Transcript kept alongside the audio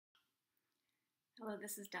Hello,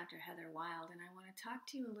 this is Dr. Heather Wild, and I want to talk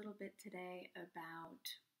to you a little bit today about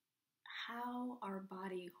how our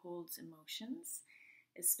body holds emotions,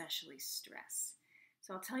 especially stress.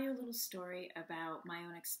 So, I'll tell you a little story about my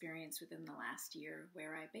own experience within the last year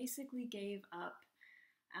where I basically gave up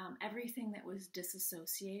everything that was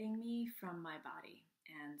disassociating me from my body.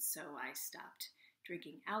 And so, I stopped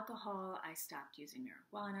drinking alcohol, I stopped using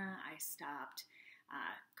marijuana, I stopped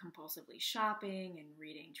compulsively shopping and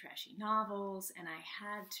reading trashy novels, and I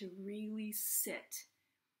had to really sit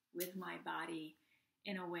with my body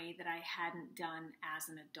in a way that I hadn't done as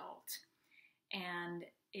an adult. And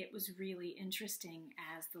it was really interesting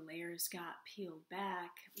as the layers got peeled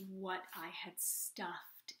back what I had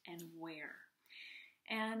stuffed and where.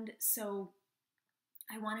 And so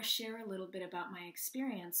I want to share a little bit about my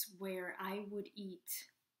experience where I would eat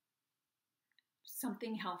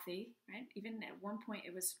something healthy, right? Even at one point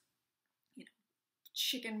it was,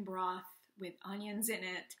 chicken broth with onions in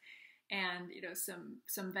it and,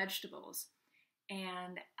 some vegetables.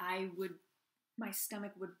 And my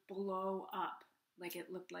stomach would blow up like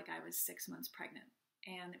it looked like I was 6 months pregnant.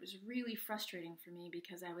 And it was really frustrating for me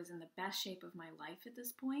because I was in the best shape of my life at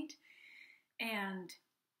this point. And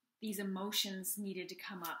these emotions needed to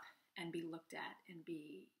come up and be looked at and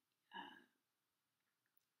be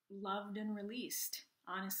loved and released,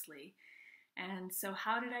 honestly. And so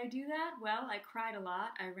how did I do that? Well, I cried a lot.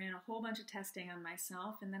 I ran a whole bunch of testing on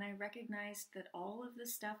myself, and then I recognized that all of the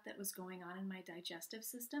stuff that was going on in my digestive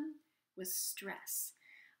system was stress.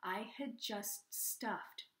 I had just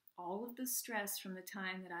stuffed all of the stress from the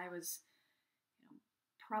time that I was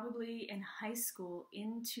probably in high school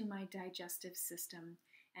into my digestive system.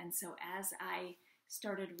 And so as I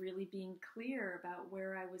started really being clear about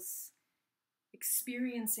where I was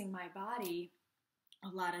experiencing my body, a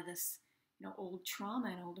lot of this, old trauma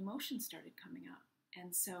and old emotions started coming up.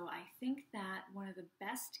 And so I think that one of the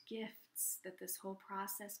best gifts that this whole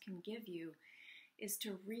process can give you is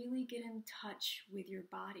to really get in touch with your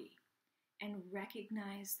body and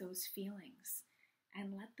recognize those feelings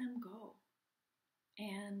and let them go.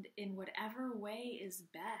 And in whatever way is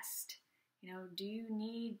best, do you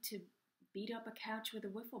need to beat up a couch with a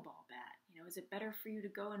wiffle ball bat? Is it better for you to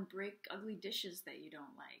go and break ugly dishes that you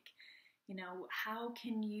don't like? How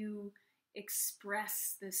can you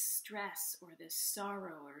express this stress or this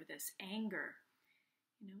sorrow or this anger?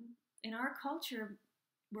 In our culture,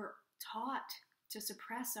 we're taught to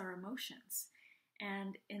suppress our emotions.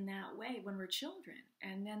 And in that way, when we're children,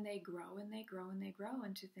 and then they grow and they grow and they grow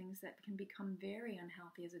into things that can become very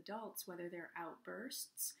unhealthy as adults, whether they're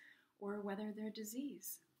outbursts or whether they're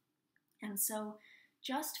disease. And so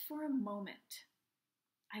just for a moment,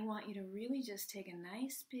 I want you to really just take a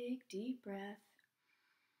nice big deep breath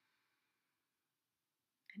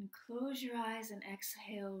and close your eyes and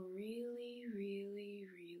exhale really, really,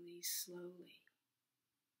 really slowly.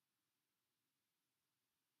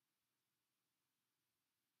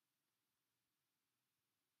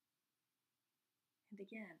 And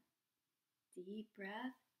again, deep breath.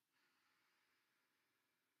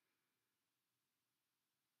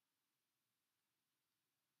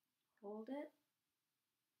 Hold it.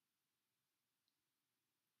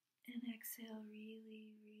 And exhale really,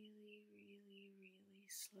 really, really, really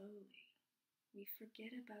slowly. We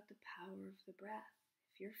forget about the power of the breath.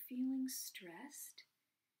 If you're feeling stressed,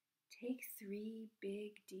 take 3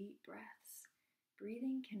 big, deep breaths.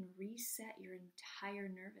 Breathing can reset your entire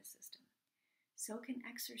nervous system. So can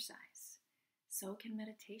exercise. So can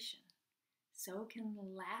meditation. So can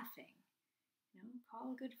laughing.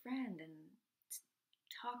 Call a good friend and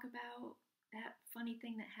talk about that funny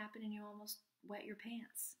thing that happened and you almost wet your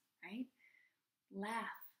pants, right?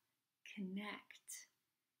 Laugh, connect.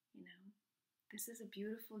 This is a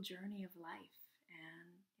beautiful journey of life.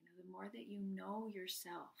 And, the more that you know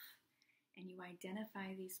yourself and you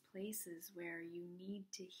identify these places where you need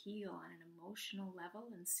to heal on an emotional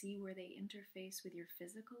level and see where they interface with your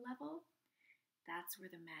physical level, that's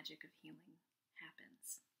where the magic of healing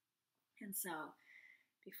happens. And so,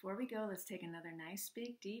 before we go, let's take another nice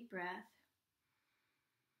big deep breath.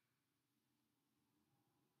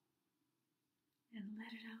 And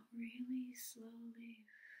let it out really slowly.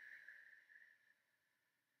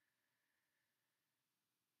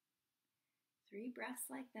 3 breaths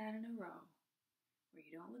like that in a row, where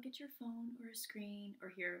you don't look at your phone or a screen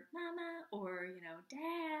or hear mama or,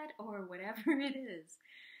 dad or whatever it is,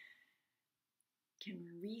 can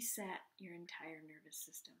reset your entire nervous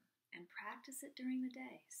system. And practice it during the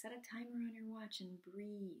day. Set a timer on your watch and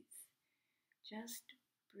breathe. Just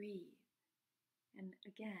breathe. And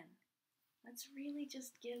again, let's really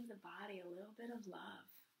just give the body a little bit of love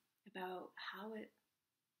about how it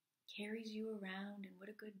carries you around and what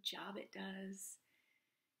a good job it does.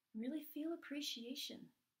 Really feel appreciation.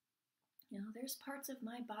 There's parts of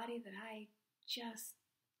my body that I just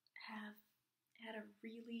have had a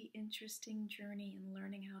really interesting journey in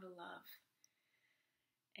learning how to love.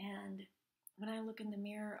 And when I look in the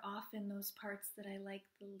mirror, often those parts that I like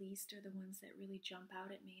the least are the ones that really jump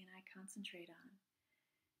out at me and I concentrate on.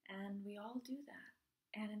 And we all do that.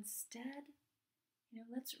 And instead,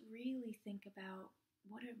 let's really think about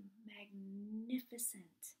what a magnificent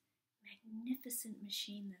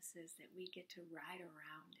machine this is that we get to ride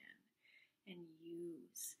around in and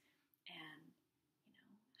use. And,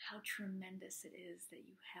 how tremendous it is that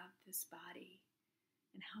you have this body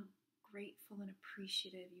and how grateful and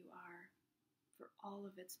appreciative you are for all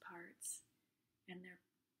of its parts and their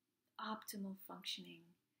optimal functioning.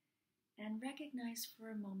 And recognize for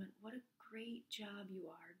a moment what a great job you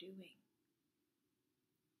are doing,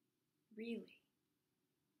 really,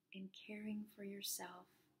 in caring for yourself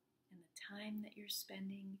and the time that you're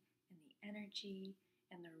spending and the energy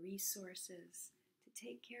and the resources to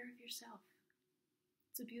take care of yourself.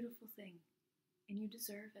 It's a beautiful thing, and you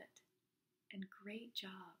deserve it. And great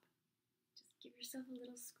job. Just give yourself a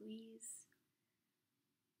little squeeze.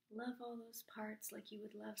 Love all those parts like you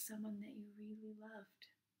would love someone that you really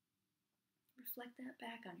loved. Reflect that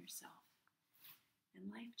back on yourself,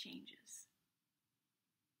 and life changes.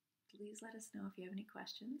 Please let us know if you have any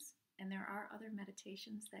questions. And there are other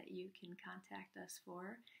meditations that you can contact us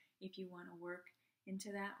for if you want to work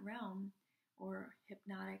into that realm, or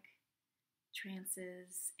hypnotic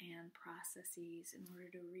trances and processes in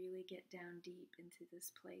order to really get down deep into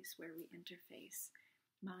this place where we interface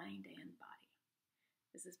mind and body.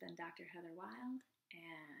 This has been Dr. Heather Wild,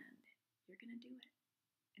 and you're going to do it,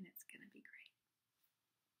 and it's going to be great.